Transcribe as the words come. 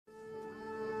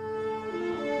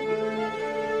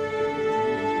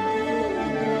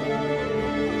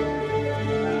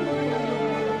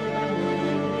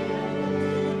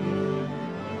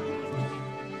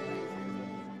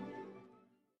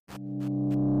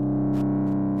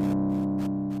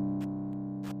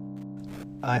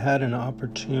I had an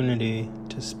opportunity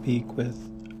to speak with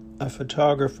a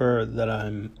photographer that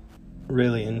I'm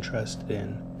really interested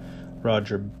in,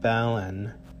 Roger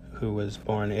Ballen, who was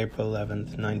born April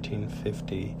 11th,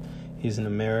 1950. He's an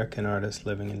American artist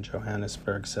living in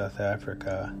Johannesburg, South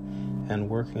Africa, and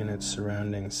working in its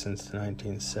surroundings since the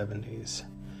 1970s.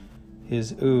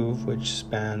 His oeuvre, which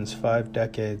spans 5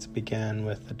 decades, began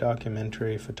with the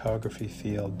documentary photography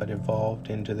field, but evolved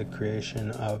into the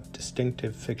creation of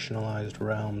distinctive fictionalized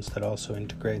realms that also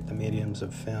integrate the mediums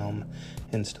of film,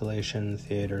 installation,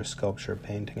 theater, sculpture,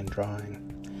 painting, and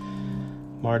drawing.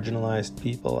 Marginalized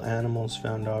people, animals,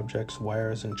 found objects,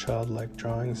 wires, and childlike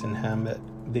drawings inhabit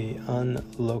the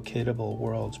unlocatable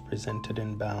worlds presented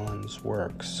in Ballen's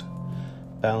works.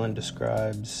 Ballen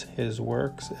describes his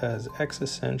works as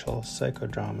existential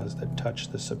psychodramas that touch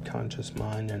the subconscious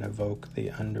mind and evoke the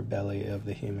underbelly of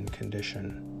the human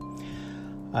condition.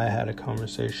 I had a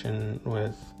conversation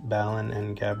with Ballen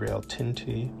and Gabrielle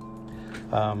Tinti.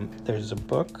 There's a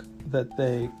book that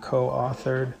they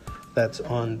co-authored that's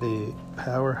on the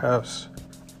Powerhouse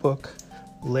book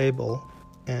label,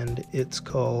 and it's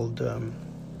called,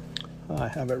 I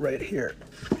have it right here.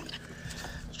 I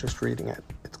was just reading it.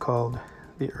 It's called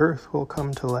The Earth Will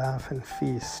Come to Laugh and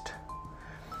Feast.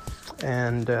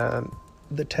 And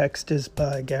the text is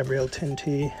by Gabrielle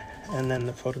Tinti, and then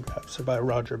the photographs are by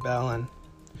Roger Ballen.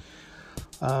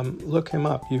 Look him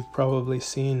up. You've probably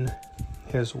seen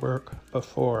his work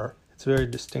before. It's very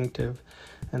distinctive,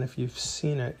 and if you've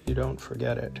seen it, you don't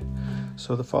forget it.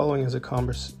 So the following is a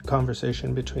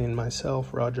conversation between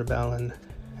myself, Roger Ballen,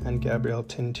 and Gabrielle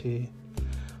Tinti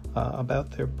about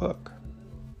their book.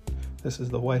 This is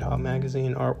the White Hot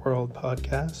Magazine Art World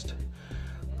podcast.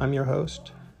 I'm your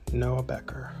host, Noah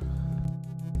Becker.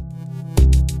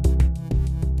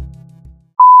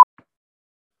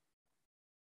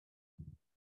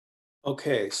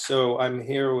 Okay, so I'm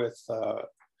here with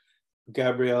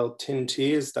Gabrielle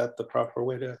Tinti. Is that the proper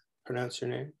way to pronounce your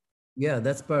name? Yeah,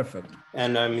 that's perfect.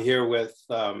 And I'm here with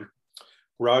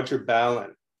Roger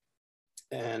Ballen.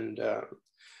 And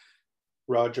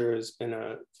Roger has been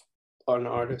an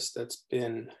artist that's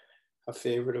been a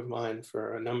favorite of mine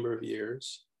for a number of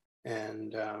years.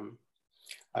 And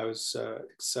I was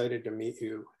excited to meet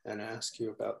you and ask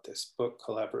you about this book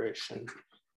collaboration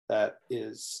that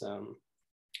is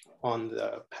on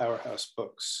the Powerhouse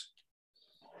Books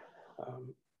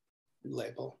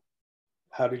label.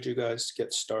 How did you guys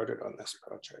get started on this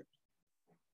project?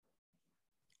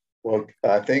 Well,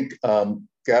 I think,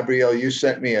 Gabrielle, you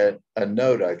sent me a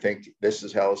note. I think this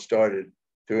is how it started,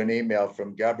 through an email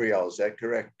from Gabrielle. Is that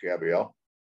correct, Gabrielle?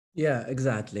 Yeah,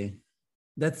 exactly.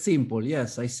 That's simple.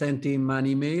 Yes, I sent him an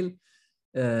email.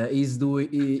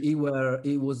 He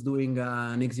was doing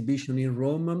an exhibition in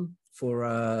Rome for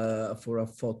a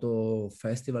photo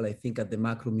festival, I think at the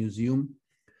Macro Museum,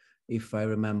 if I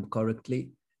remember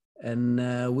correctly. And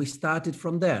we started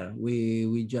from there.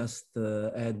 We just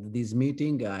had this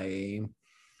meeting.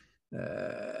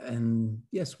 And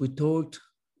yes, we talked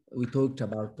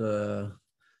about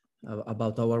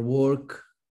our work,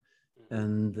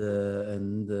 and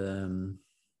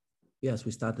yes,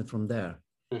 we started from there.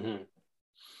 Mm-hmm.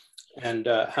 And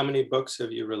how many books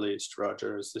have you released,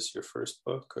 Roger? Is this your first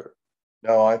book, or?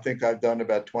 No, I think I've done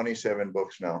about 27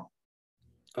 books now.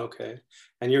 Okay.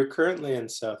 And you're currently in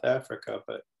South Africa,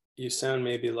 but you sound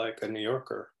maybe like a New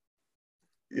Yorker.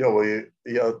 Yeah, well,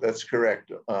 yeah, that's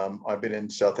correct. I've been in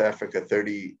South Africa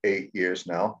 38 years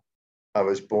now. I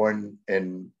was born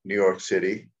in New York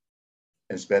City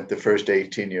and spent the first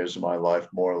 18 years of my life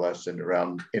more or less in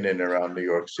and around New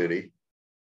York City.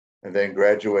 And then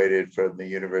graduated from the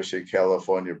University of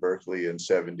California, Berkeley in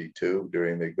 72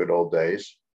 during the good old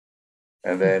days.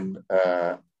 And then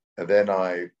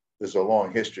there's a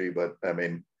long history, but I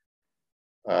mean,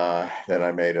 then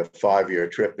I made a 5-year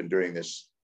trip, and during this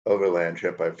overland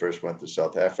trip, I first went to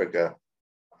South Africa.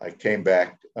 I came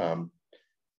back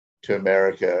to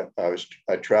America.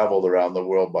 I traveled around the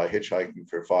world by hitchhiking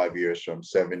for 5 years, from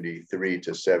 73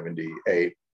 to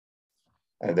 78.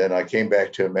 And then I came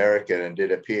back to America and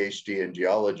did a PhD in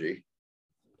geology.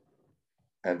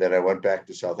 And then I went back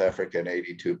to South Africa in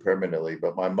 82 permanently.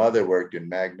 But my mother worked in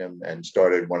Magnum and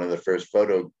started one of the first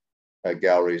photo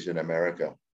galleries in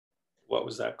America. What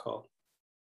was that called?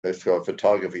 It's called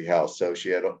Photography House. So she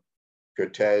had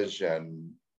Cortez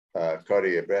and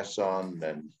Cartier-Bresson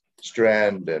and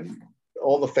Strand and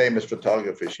all the famous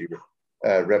photographers she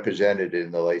represented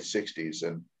in the late 60s.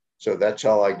 And so that's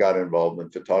how I got involved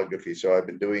in photography. So I've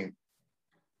been doing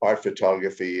art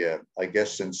photography, I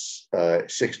guess, since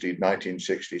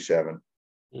 1967.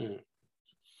 Mm.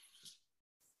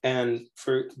 And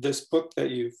for this book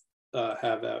that you've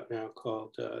have out now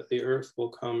called "The Earth Will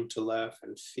Come to Laugh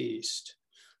and Feast."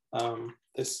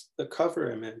 The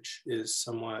cover image is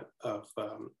somewhat of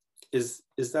is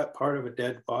that part of a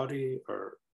dead body,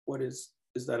 or what is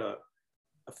that a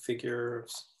figure?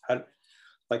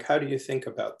 How do you think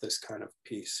about this kind of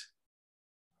piece?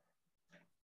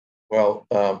 Well,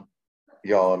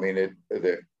 y'all, I mean,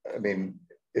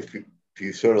 if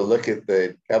you sort of look at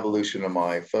the evolution of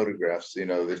my photographs,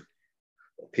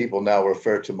 people now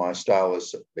refer to my style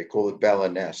as, they call it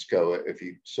Balanesque. If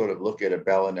you sort of look at a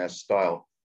Balanesque style,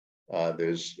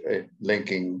 there's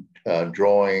linking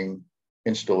drawing,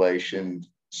 installation,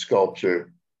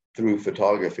 sculpture through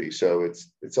photography. So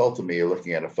it's ultimately you're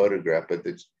looking at a photograph, but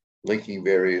it's linking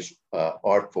various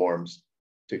art forms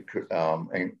to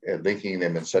and linking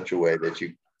them in such a way that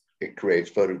it creates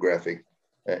photographic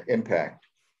impact.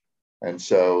 And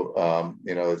so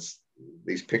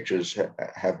these pictures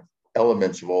have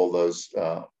elements of all those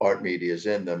art medias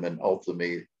in them, and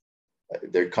ultimately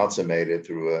they're consummated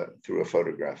through a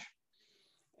photograph.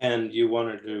 And you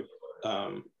wanted to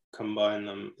combine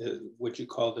them. Would you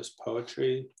call this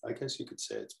poetry? I guess you could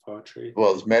say it's poetry.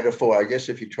 Well, it's metaphor. I guess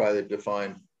if you try to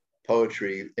define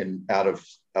poetry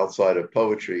outside of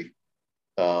poetry,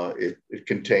 it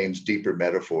contains deeper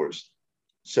metaphors.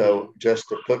 So just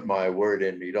to put my word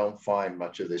in, you don't find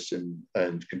much of this in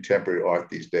contemporary art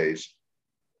these days.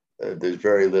 There's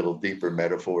very little deeper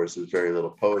metaphors. There's very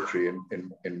little poetry.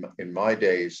 In my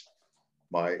days,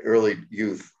 my early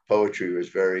youth, poetry was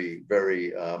very,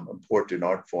 very important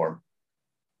art form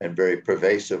and very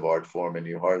pervasive art form. And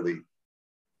you hardly,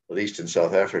 at least in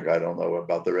South Africa, I don't know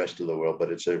about the rest of the world,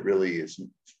 but it's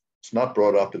not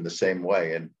brought up in the same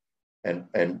way. And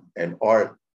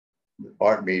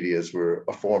art medias were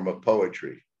a form of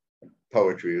poetry.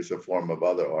 Poetry is a form of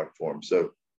other art forms.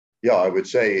 So yeah, I would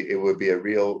say it would be a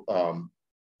real,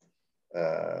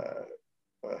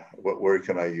 what word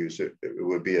can I use? It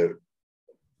would be a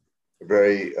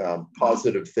very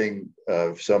positive thing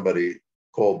if somebody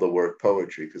called the work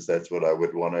poetry, because that's what I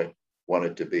would want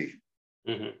it to be.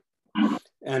 Mm-hmm.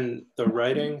 And the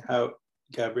writing,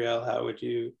 Gabriel, how would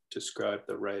you describe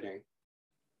the writing?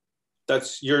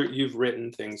 You've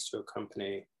written things to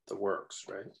accompany the works,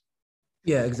 right?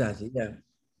 Yeah, exactly. Yeah,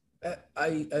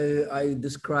 I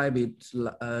describe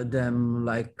them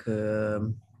like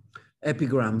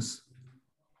epigrams,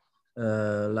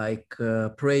 like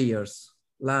prayers,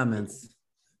 laments.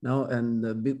 No,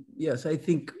 and yes, I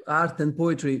think art and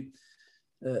poetry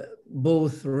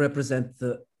both represent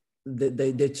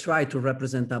they try to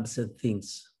represent absent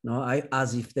things, no,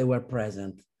 as if they were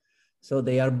present. So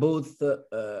they are both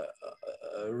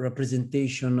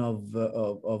representation of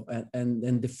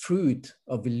and the fruit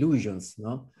of illusions,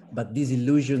 no? But these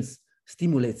illusions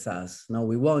stimulates us. Now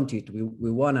we want it.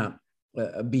 We wanna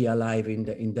be alive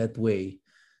in that way.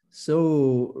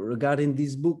 So regarding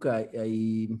this book,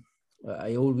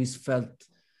 I always felt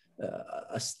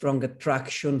a strong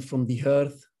attraction from the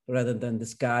earth rather than the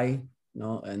sky,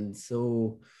 no? And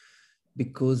so,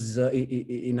 because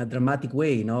in a dramatic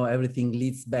way, you know, everything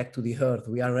leads back to the earth.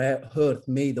 We are earth,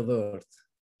 made of earth.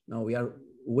 Now we are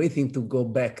waiting to go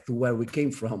back to where we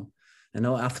came from. You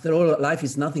know, after all, life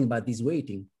is nothing but this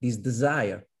waiting, this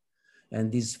desire, and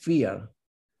this fear.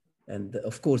 And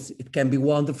of course, it can be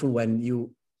wonderful when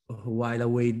you while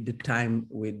away the time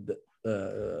with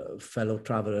fellow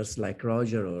travelers like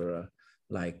Roger or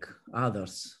like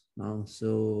others. No?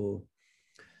 So.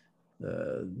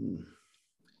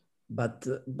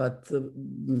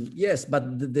 Yes,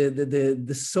 but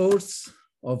the source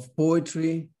of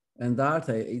poetry and art,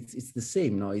 it's the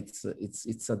same. No, it's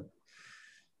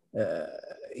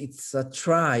a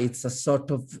try. It's a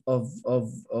sort of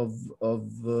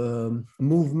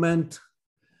movement,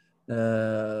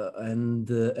 and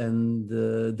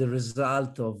the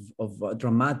result of a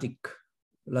dramatic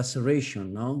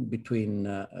laceration, no, between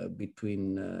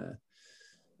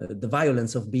the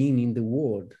violence of being in the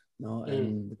world, no,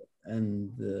 and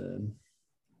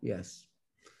yes,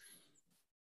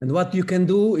 and what you can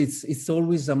do, it's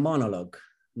always a monologue.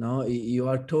 No, you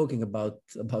are talking about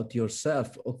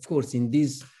yourself. Of course, in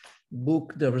this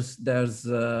book, there's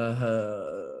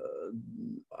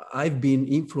I've been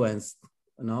influenced,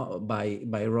 you know,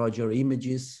 by Roger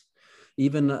images,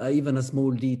 even a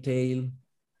small detail,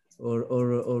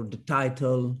 or the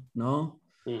title, no.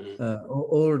 Mm-hmm.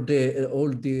 Or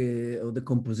the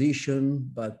composition,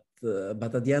 but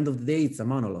at the end of the day, it's a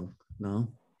monologue,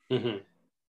 no. Mm-hmm.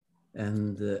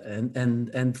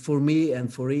 And for me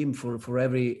and for him, for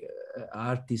every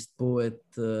artist, poet,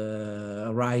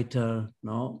 writer,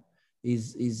 no,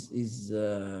 is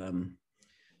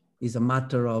a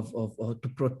matter of to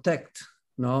protect,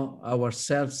 no,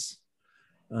 ourselves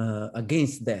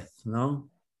against death, no?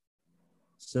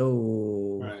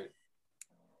 So, right.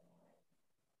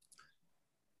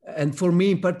 And for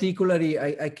me, particularly,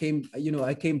 I came, you know,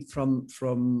 I came from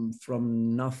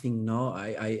nothing, no?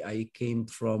 I came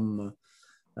from,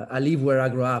 I live where I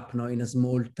grew up, no, in a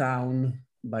small town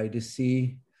by the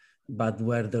sea, but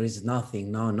where there is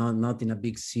nothing, no, not in a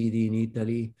big city in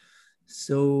Italy.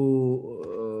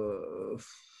 So,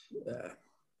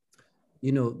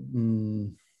 you know,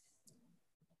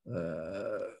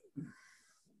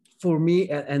 for me,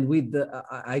 and with the,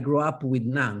 I grew up with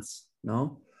nuns,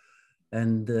 no,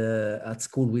 and at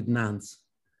school with nuns.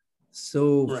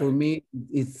 So Right. for me,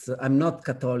 it's, I'm not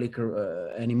Catholic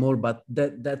anymore, but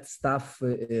that stuff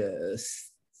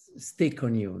stick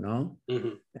on you, no?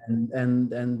 Mm-hmm.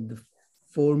 And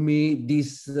for me,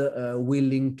 this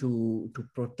willing to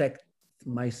protect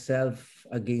myself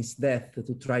against death,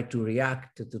 to try to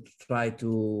react, to try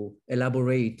to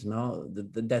elaborate, no,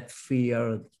 that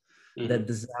fear, Mm-hmm. that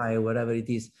desire, whatever it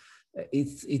is,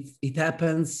 it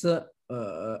happens.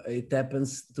 It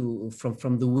happens to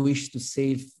from the wish to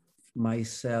save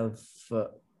myself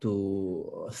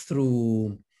to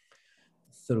through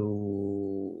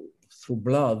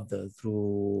blood,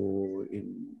 through,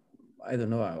 I don't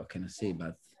know how can I say,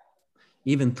 but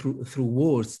even through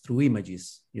words, through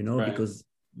images, you know, Right.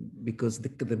 because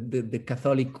the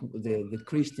Catholic, the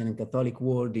Christian and Catholic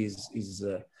world is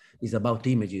about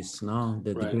images, no?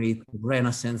 The Right. great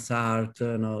Renaissance art,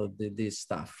 you know, this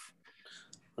stuff.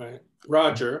 Right.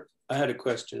 Roger, I had a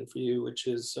question for you, which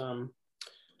is,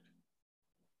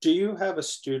 do you have a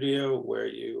studio where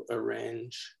you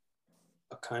arrange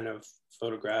a kind of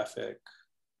photographic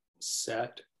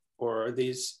set, or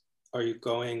are you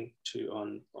going to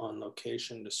on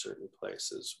location to certain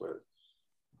places where?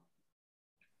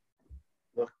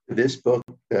 Look, this book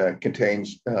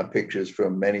contains pictures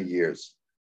from many years.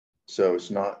 So it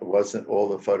wasn't all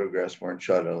the photographs weren't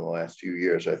shot in the last few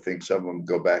years. I think some of them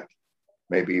go back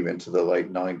maybe even to the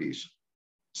late 90s.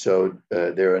 So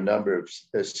there are a number of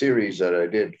series that I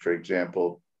did. For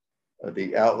example,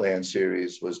 the Outland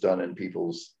series was done in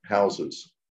people's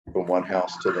houses, from one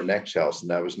house to the next house, and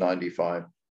that was 95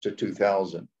 to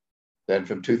 2000. Then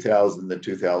from 2000 to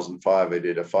 2005, I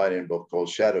did a fight-in book called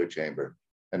Shadow Chamber,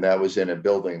 and that was in a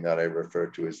building that I refer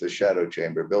to as the Shadow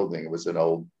Chamber building. It was an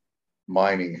old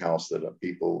mining house that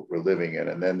people were living in.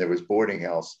 And then there was Boarding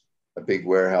House, a big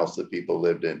warehouse that people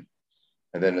lived in.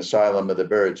 And then Asylum of the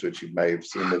Birds, which you may have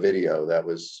seen the video, that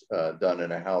was done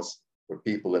in a house where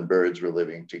people and birds were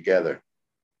living together.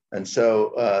 And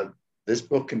so this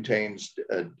book contains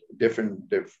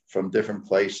from different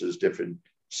places, different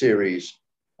series.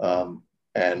 The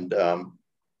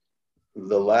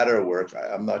latter work,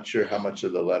 I'm not sure how much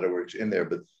of the latter work's in there,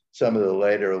 but some of the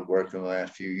later work in the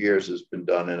last few years has been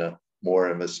done in a more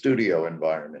of a studio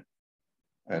environment.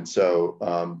 And so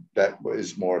that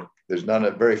is more, there's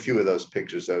very few of those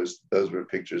pictures. Those were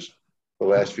pictures the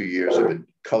last few years have been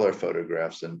color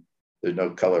photographs, and there's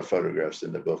no color photographs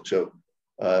in the book. So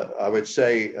I would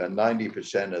say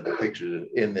 90% of the pictures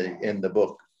in the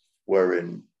book were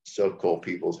in so-called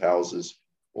people's houses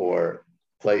or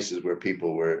places where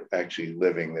people were actually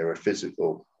living. They were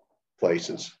physical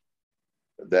places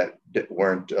that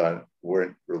weren't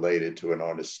related to an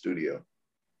artist's studio.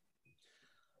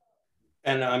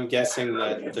 And I'm guessing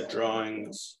that the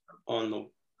drawings on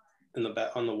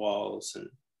the walls, and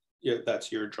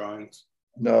that's your drawings.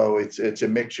 No, it's a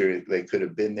mixture. They could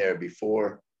have been there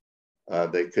before.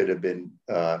 They could have been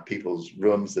people's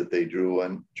rooms that they drew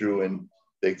in.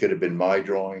 They could have been my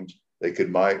drawings. It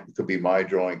could be my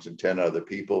drawings and 10 other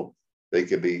people. They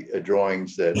could be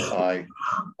drawings that I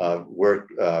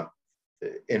worked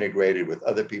integrated with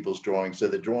other people's drawings. So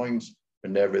the drawings are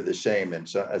never the same. And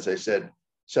so, as I said,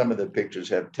 some of the pictures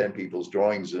have 10 people's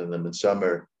drawings in them, and some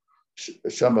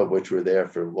of which were there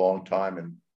for a long time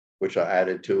and which I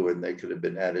added to, and they could have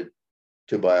been added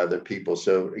to by other people.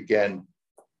 So again,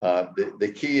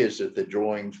 the key is that the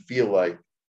drawings feel like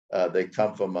they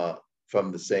come from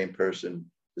the same person,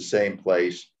 the same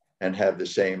place, and have the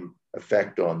same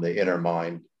effect on the inner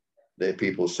mind, the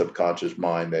people's subconscious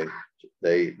mind.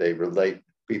 They relate.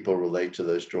 People relate to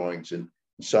those drawings in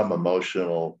some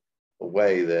emotional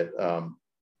way that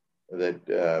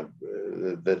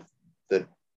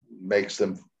makes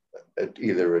them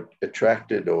either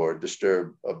attracted or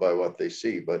disturbed by what they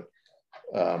see. But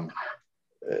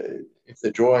if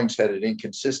the drawings had an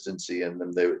inconsistency in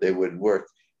them, they wouldn't work.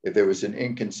 If there was an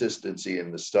inconsistency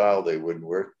in the style, they wouldn't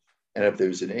work. And if there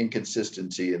was an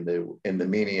inconsistency in the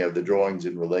meaning of the drawings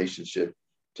in relationship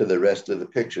to the rest of the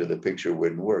picture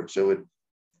wouldn't work. So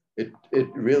It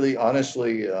really,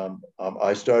 honestly,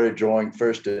 I started drawing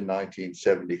first in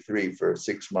 1973 for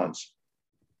 6 months,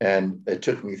 and it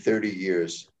took me 30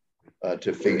 years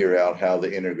to figure out how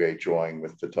to integrate drawing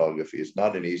with photography. It's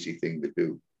not an easy thing to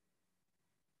do.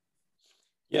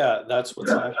 Yeah, that's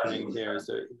what's happening here. Is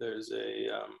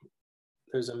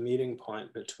there's a meeting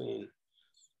point between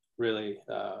really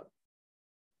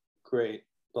great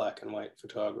black and white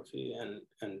photography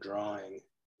and drawing,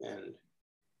 and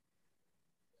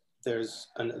there's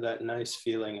that nice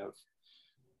feeling of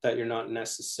that you're not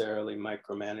necessarily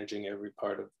micromanaging every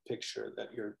part of the picture, that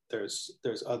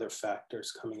there's other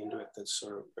factors coming into it that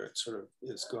sort of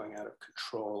is going out of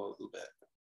control a little bit,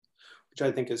 which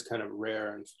I think is kind of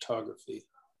rare in photography.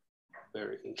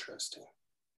 Very interesting.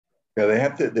 Yeah,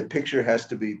 the picture has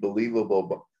to be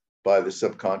believable by the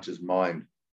subconscious mind.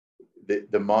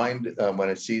 The mind, when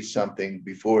it sees something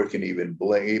before it can even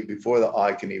blink, before the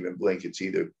eye can even blink, it's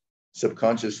either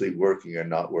subconsciously working or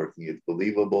not working. It's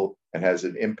believable and has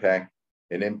an impact,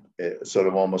 sort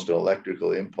of almost an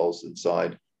electrical impulse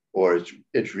inside, or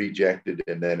it's rejected,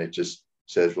 and then it just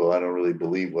says, well, I don't really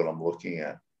believe what I'm looking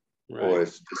at. Right. Or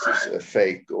this is a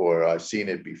fake, or I've seen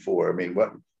it before. I mean,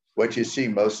 what you see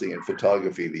mostly in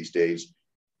photography these days,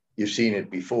 you've seen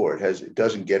it before. It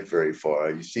doesn't get very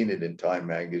far. You've seen it in Time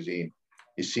magazine.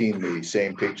 You've seen the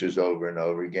same pictures over and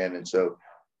over again, and so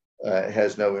it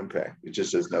has no impact. It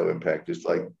just has no impact. It's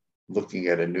like looking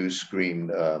at a news screen,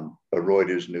 a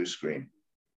Reuters news screen.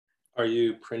 Are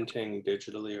you printing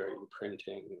digitally, or are you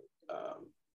printing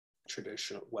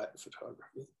traditional wet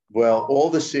photography? Well, all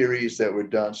the series that were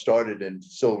done started in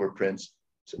silver prints,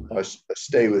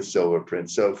 stay with silver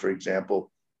prints. So, for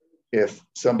example, if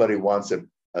somebody wants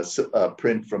a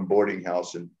print from Boarding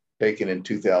House and taken in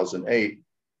 2008,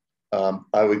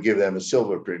 I would give them a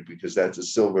silver print because that's a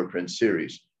silver print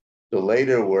series. The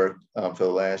later work for the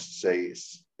last, say,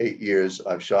 8 years,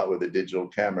 I've shot with a digital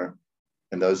camera,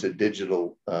 and those are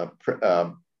digital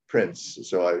prints.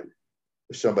 So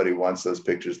if somebody wants those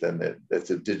pictures, then that's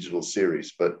a digital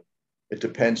series. But it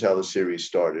depends how the series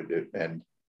started, and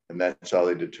that's how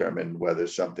they determine whether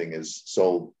something is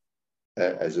sold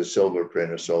as a silver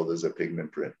print or sold as a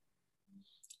pigment print.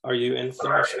 Are you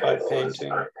influenced by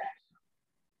painting?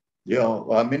 Yeah,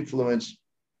 I'm influenced.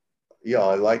 Yeah,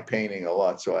 I like painting a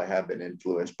lot, so I have been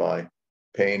influenced by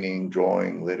painting,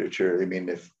 drawing, literature. I mean,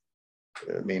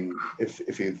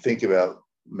 if you think about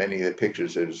many of the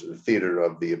pictures, there's a theater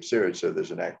of the absurd. So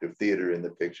there's an act of theater in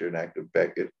the picture, an act of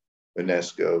Beckett,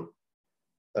 Ionesco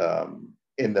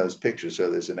in those pictures. So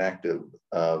there's an act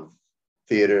of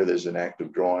theater, there's an act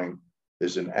of drawing,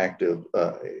 there's an act of,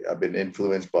 I've been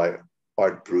influenced by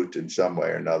art brut in some way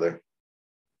or another.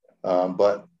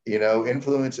 But,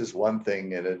 influence is one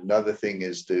thing, and another thing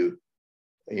is to,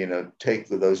 take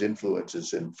those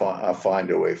influences and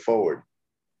find a way forward.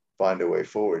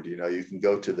 You can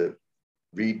go to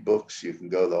read books, you can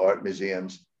go to the art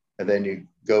museums, and then you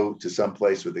go to some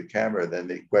place with a camera. Then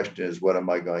the question is, what am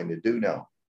I going to do now?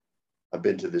 I've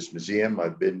been to this museum,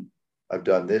 I've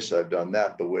done this, I've done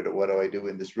that, but what do I do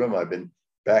in this room? I've been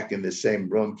back in the same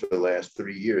room for the last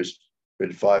 3 years,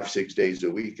 been 5-6 days a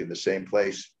week in the same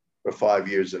place for 5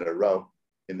 years in a row,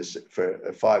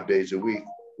 for 5 days a week.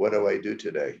 What do I do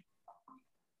today?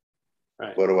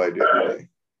 Right. What do I do today?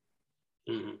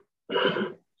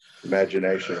 Mm-hmm.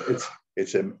 Imagination.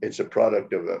 It's a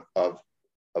product of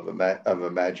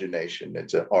imagination.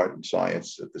 It's an art and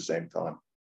science at the same time.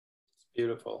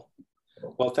 Beautiful.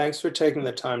 Well, thanks for taking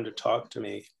the time to talk to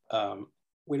me.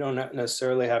 We don't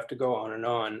necessarily have to go on and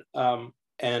on.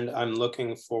 And I'm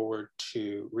looking forward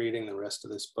to reading the rest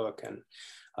of this book, and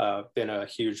been a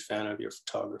huge fan of your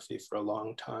photography for a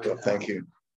long time. Well, thank you.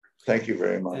 Thank you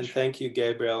very much. And thank you,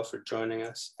 Gabriel, for joining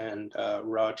us. And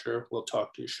Roger, we'll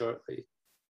talk to you shortly.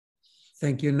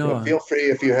 Thank you, Noah. Feel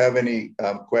free if you have any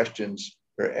questions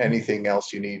or anything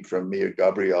else you need from me or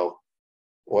Gabriel.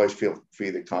 Always feel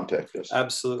free to contact us.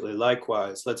 Absolutely.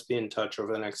 Likewise. Let's be in touch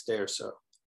over the next day or so.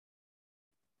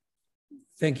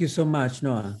 Thank you so much,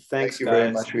 Noah. Thanks, Thank you guys.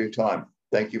 very much for your time.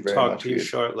 Thank you very much. Talk to you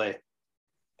shortly.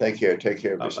 Take care. Take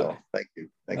care of Bye-bye. yourself. Thank you.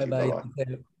 Thank you. Bye-bye.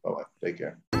 Bye-bye. Bye-bye. Take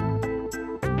care.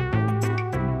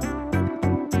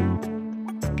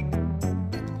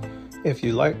 If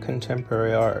you like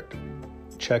contemporary art,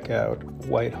 check out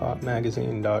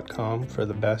whitehotmagazine.com for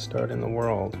the best art in the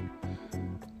world.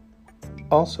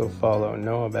 Also follow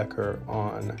Noah Becker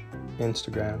on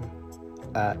Instagram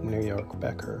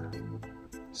 @NewYorkBecker.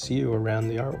 See you around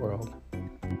the art world.